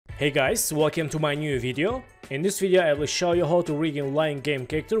Hey guys, welcome to my new video. In this video I will show you how to rig a line game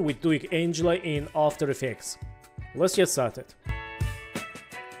character with Duik Angela in After Effects. Let's get started.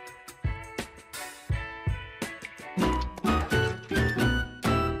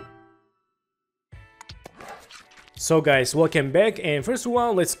 So guys, welcome back, and first of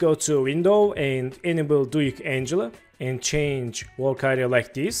all let's go to Window and enable Duik Angela and change work area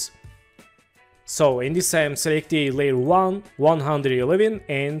like this. So in this time select the layer 1, 111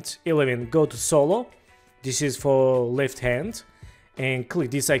 and 11, go to solo, this is for left hand, and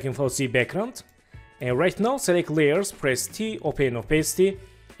click this icon for see background. And right now select layers, press T, open opacity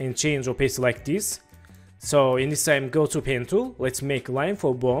and change opacity like this. So in this time go to pen tool, let's make line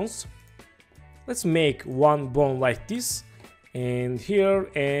for bones. Let's make one bone like this, and here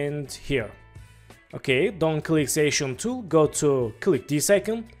and here. Okay, don't click selection tool, go to click this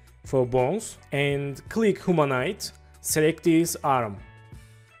icon for bones and click humanoid, select this arm.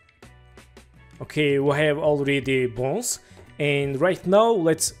 Okay, we have already bones, and right now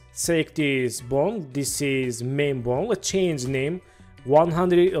let's select this bone. This is main bone. Let's change name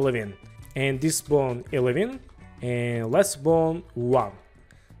 111 and this bone 11 and last bone 1.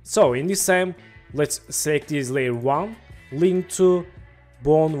 So in this time let's select this layer 1, link to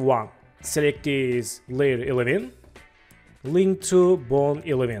bone 1, select this layer 11, link to bone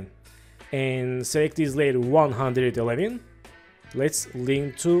 11, and select this layer 111, let's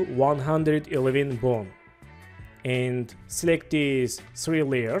link to 111 bone, and select these 3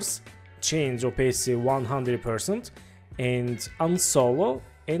 layers, change opacity 100% and unsolo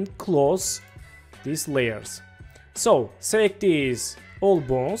and close these layers. So select these all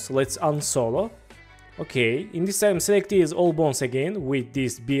bones, let's unsolo. Okay, in this time select these all bones again with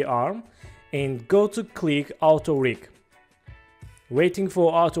this B arm and go to click auto rig. Waiting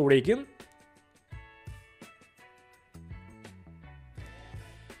for auto rigging.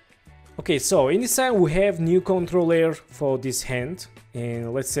 Okay, so in this time we have new controller for this hand,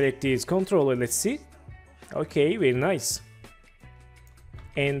 and let's select this controller, let's see. Okay, very nice.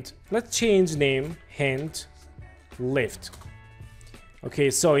 And let's change name hand left. Okay,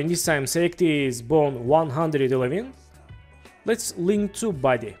 so in this time select this bone 111, let's link to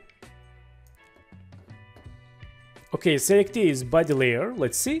body. Okay, select this body layer,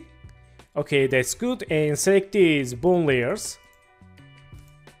 let's see. Okay, that's good, and select these bone layers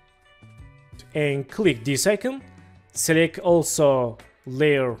and click this icon, select also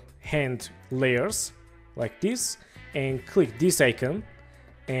layer hand layers like this and click this icon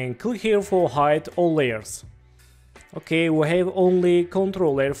and click here for hide all layers. Okay, we have only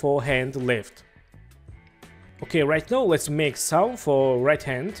controller for hand left. Okay, right now let's make sound for right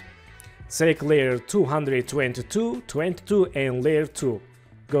hand. Select layer 222, 22 and layer 2.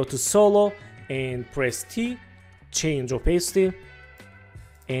 Go to solo and press T, change opacity,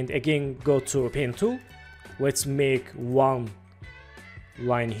 and again go to pen tool. Let's make one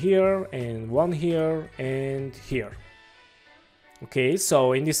line here and one here and here. Okay,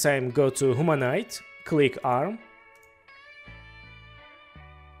 so in this time go to humanoid, click arm.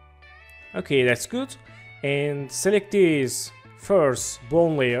 Okay, that's good, and select this first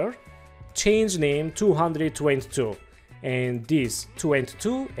bone layer, change name 222 and this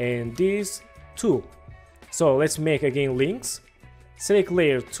 22 and this 2. So let's make again links, select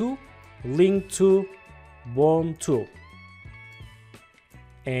layer 2, link to bone 2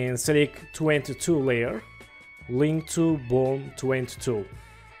 and select 22 layer, link to bone 22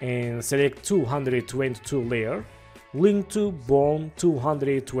 and select 222 layer, link to bone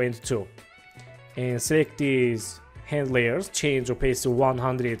 222 and select these hand layers, change opacity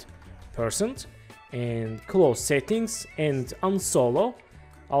 100% and close settings and unsolo.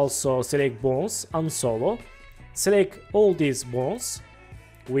 Also select bones, unsolo, select all these bones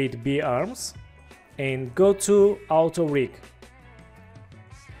with B arms and go to auto rig.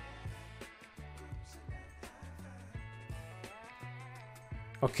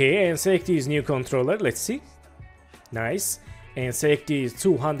 Okay, and select this new controller, let's see. Nice. And select this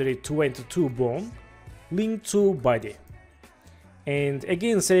 222 bone, link to body. And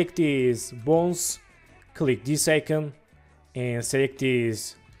again select these bones, click this icon and select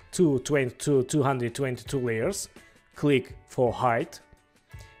these 222 layers, click for height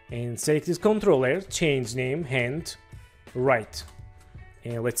and select this controller, change name hand right.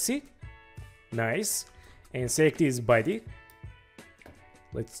 And let's see. Nice. And select this body.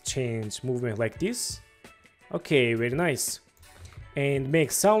 Let's change movement like this. Okay, very nice. And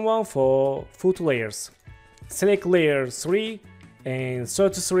make someone for foot layers. Select layer 3 and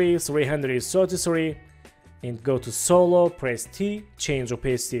 33, 333 and go to solo, press T, change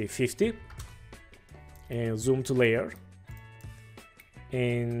opacity 50 and zoom to layer.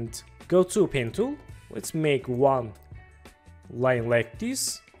 and go to pen tool. Let's make one line like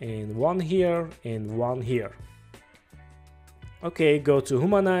this, and one here and one here. Okay, go to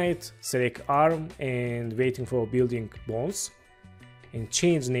humanoid, select arm and waiting for building bones, and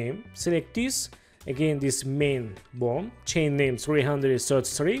change name. Select this, again this main bone, change name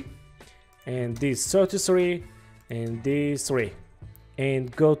 333, and this 33, and this 3.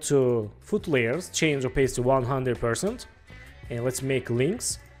 And go to foot layers, change opacity 100%, and let's make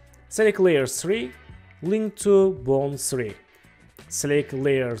links. Select layer 3, link to bone 3. Select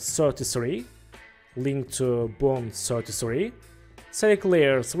layer 33, link to bone 33. Select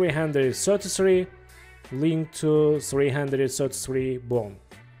layer 333, link to 333 bone.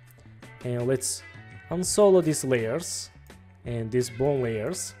 And let's unsolo these layers and these bone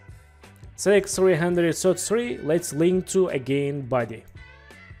layers. Select 333, let's link to again body.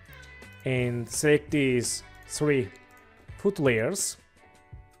 And select these 3 foot layers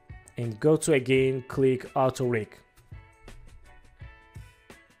and go to again click auto rig.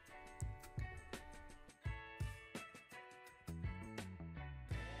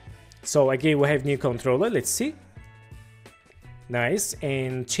 So again we have new controller, let's see. Nice,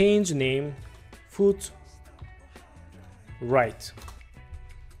 and change name foot right.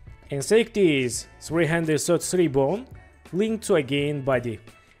 And select these 333 bone, link to again body.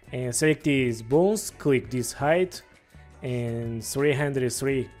 And select these bones, click this height, and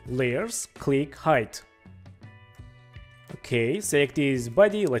 303 layers, click height. Okay, select this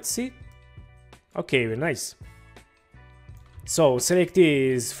body, let's see. Okay, very nice. So select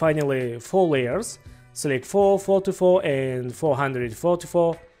these finally 4 layers, select 444 and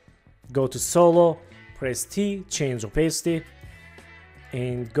 444, go to solo, press T, change opacity,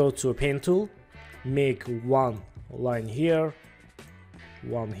 and go to pen tool, make one line here,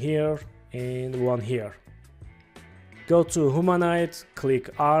 one here, and one here. Go to humanoid, click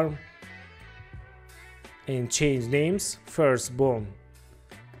arm, and change names. First bone,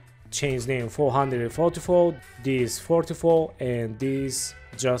 change name 444, this 44, and this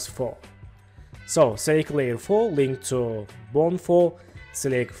just 4. So select layer 4, link to bone 4,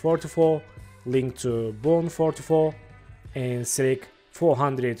 select 44, link to bone 44, and select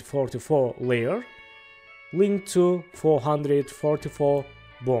 444 layer, link to 444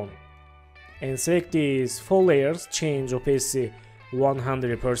 bone. And select these 4 layers, change opacity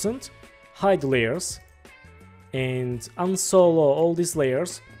 100%, hide layers, and unsolo all these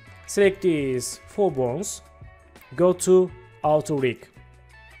layers. Select these 4 bones, go to auto rig.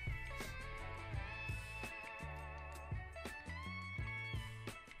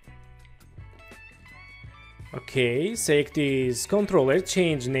 Okay, select this controller,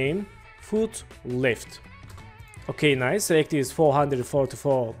 change name, foot left. Okay, nice, select this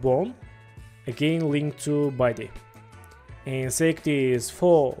 444 bone, again link to body. And select these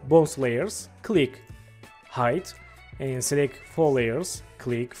 4 bones layers, click height, and select 4 layers,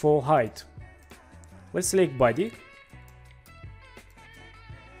 click for height. Let's select body.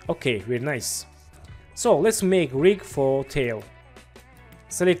 Okay, very nice. So let's make rig for tail.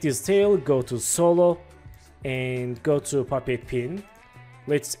 Select this tail, go to solo, and go to puppet pin.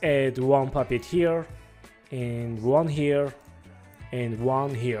 Let's add 1 puppet here, and 1 here, and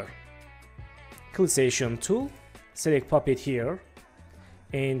 1 here. Clickation tool, select puppet here,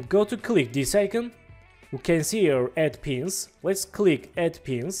 and go to click this icon. You can see here add pins. Let's click add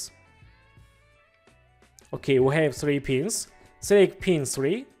pins. Okay, we have 3 pins. Select pin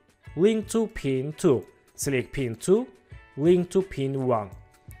 3, link to pin 2. Select pin 2, link to pin 1.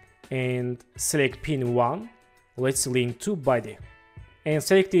 And select pin 1, let's link to body. And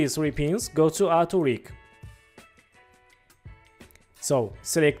select these 3 pins, go to auto rig. So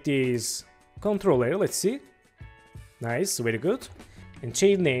select this controller, let's see. Nice, very good. And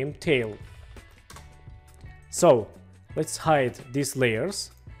change name tail. So let's hide these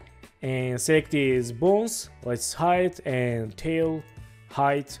layers and select these bones. Let's hide and tail,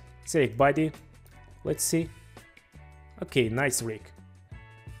 hide, select body. Let's see. Okay, nice rig.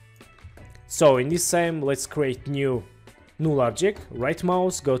 So in this time, let's create new null object. Right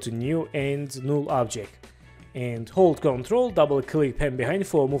mouse, go to new and null object, and hold Ctrl, double click pen behind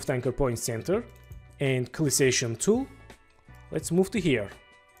for move to anchor point center, and clickation tool. Let's move to here.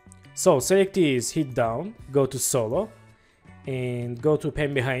 So select this, hit down, go to solo, and go to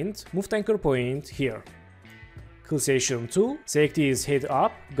pen behind, move to anchor point here. Clickation tool, select this, head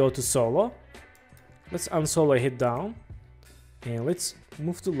up, go to solo. Let's unsolo, hit down, and let's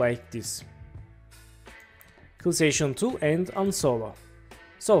move to like this. Clickation tool and unsolo.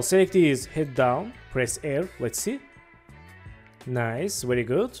 So select this, head down, press R, let's see. Nice, very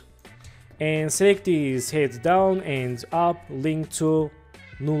good. And select this, head down and up, link to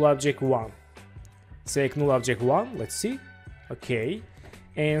null object 1. Select null object 1, let's see. Okay.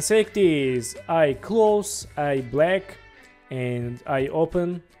 And select this eye close, eye black, and eye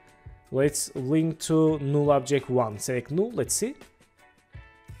open. Let's link to null object 1. Select null, let's see.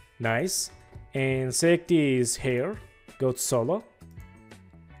 Nice. And select this hair, go to solo.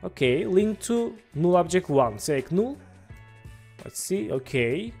 Okay, link to null object 1. Select null. Let's see,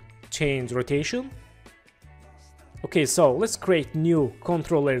 okay. Change rotation. Okay, so let's create new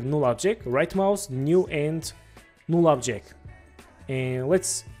controller null object. Right mouse, new and null object. And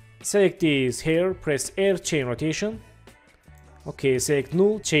let's select this hair, press R, change rotation. Okay, select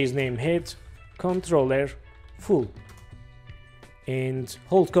null, change name head, controller, full. And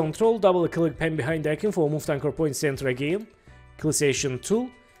hold Control, double click pen behind the icon for move to anchor point center again. Click selection tool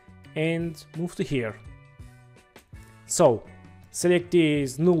and move to here. So select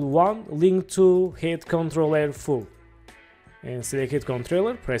this null 1, link to head controller full. And select head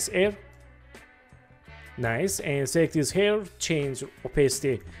controller, press R. Nice, and select this hair, change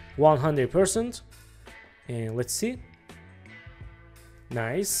opacity 100%. And let's see.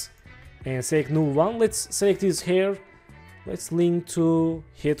 Nice. And select null 1, let's select this hair. Let's link to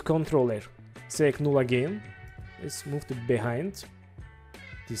head controller. Select null again. Let's move to behind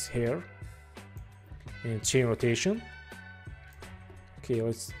this hair and change rotation. Okay,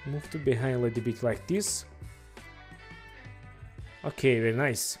 let's move to behind a little bit like this. Okay, very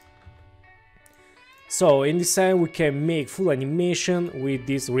nice. So in this time we can make full animation with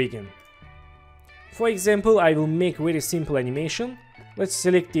this rigging. For example, I will make very simple animation. Let's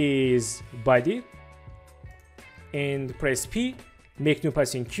select this body and press P, make new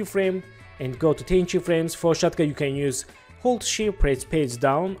path in keyframe and go to 10 keyframes. For shortcut you can use hold shift, press page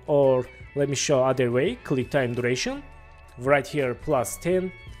down, or let me show other way, click time duration, right here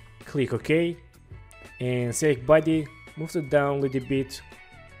 +10, click OK, and select body, move it down a little bit,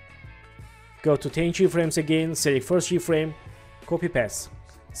 go to 10 keyframes again, select first keyframe, copy path,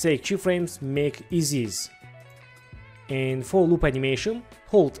 select keyframes, make easies. And for loop animation,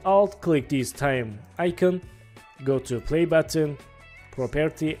 hold Alt, click this time icon, go to play button,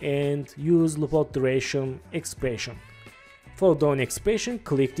 property, and use loop out duration expression. For down expression,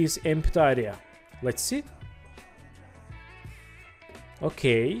 click this empty area. Let's see.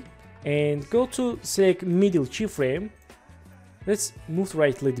 Okay, and go to select middle keyframe. Let's move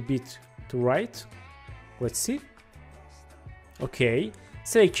right a little bit to right. Let's see. Okay,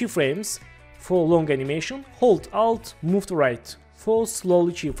 select keyframes. For long animation, hold Alt, move to right. For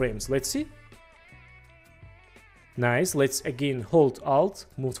slowly keyframes, let's see. Nice, let's again hold Alt,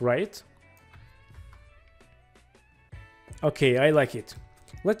 move to right. Okay, I like it.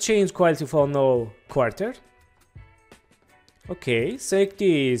 Let's change quality for no quarter. Okay, select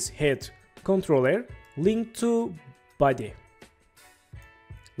this head controller, link to body.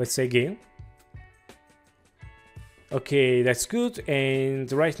 Let's say again. Okay, that's good. And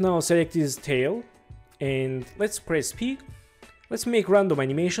right now select this tail and let's press P. Let's make random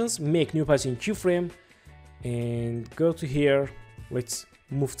animations, make new path in keyframe and go to here. Let's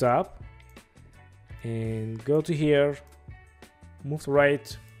move to up and go to here, move to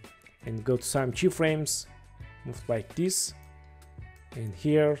right and go to some keyframes, move like this and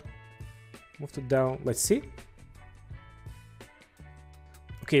here, move to down. Let's see.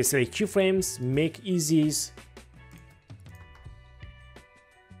 Okay, select keyframes, make easies.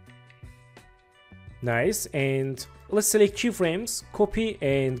 Nice, and let's select keyframes, copy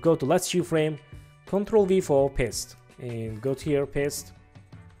and go to last keyframe, Ctrl V for paste, and go to here, paste.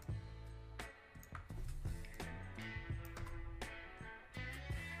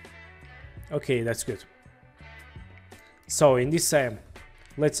 Okay, that's good. So in this time,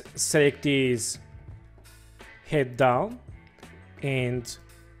 let's select this head down and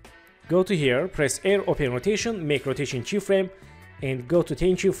go to here, press R, open rotation, make rotation keyframe, and go to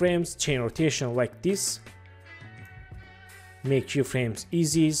 10 keyframes, change rotation like this, make keyframes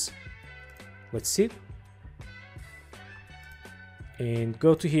easies. Let's see, and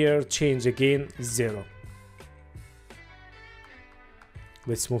go to here, change again 0.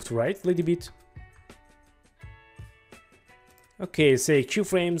 Let's move to right a little bit. Okay, say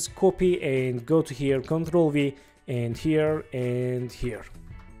keyframes, copy and go to here, Ctrl V and here and here.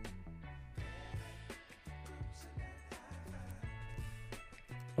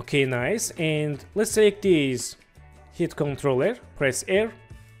 Okay, nice, and let's select this head controller, press R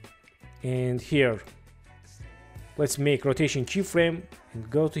and here. Let's make rotation keyframe and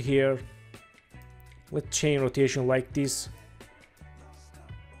go to here. Let's change rotation like this.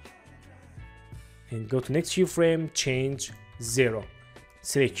 And go to next keyframe, change 0.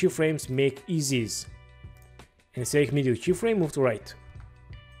 Select keyframes, make easies. And select middle keyframe, move to right.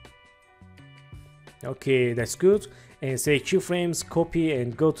 Okay, that's good. And select keyframes, copy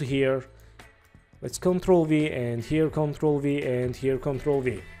and go to here. Let's Ctrl V and here Ctrl V and here Ctrl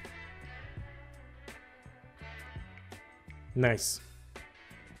V. Nice.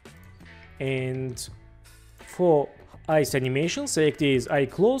 And for eyes animation, select this eye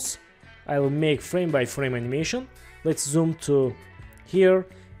close. I will make frame by frame animation. Let's zoom to here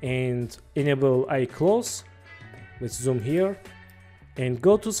and enable eye close. Let's zoom here and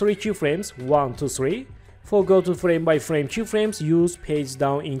go to 3 keyframes, 1, 2, 3. For go to frame by frame keyframes, use page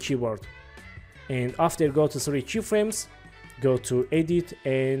down in keyboard. And after go to 3 keyframes, go to edit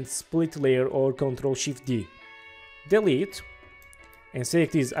and split layer or Ctrl Shift D. Delete and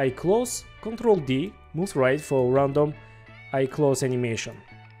select this eye close, Ctrl D, move right for random eye close animation.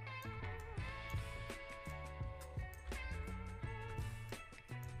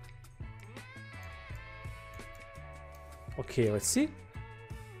 Okay, let's see.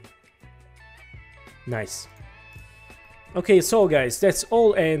 Nice. Okay, so guys, that's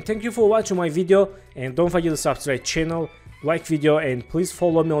all, and thank you for watching my video, and don't forget to subscribe channel, like video, and please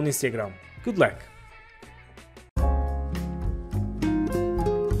follow me on Instagram. Good luck.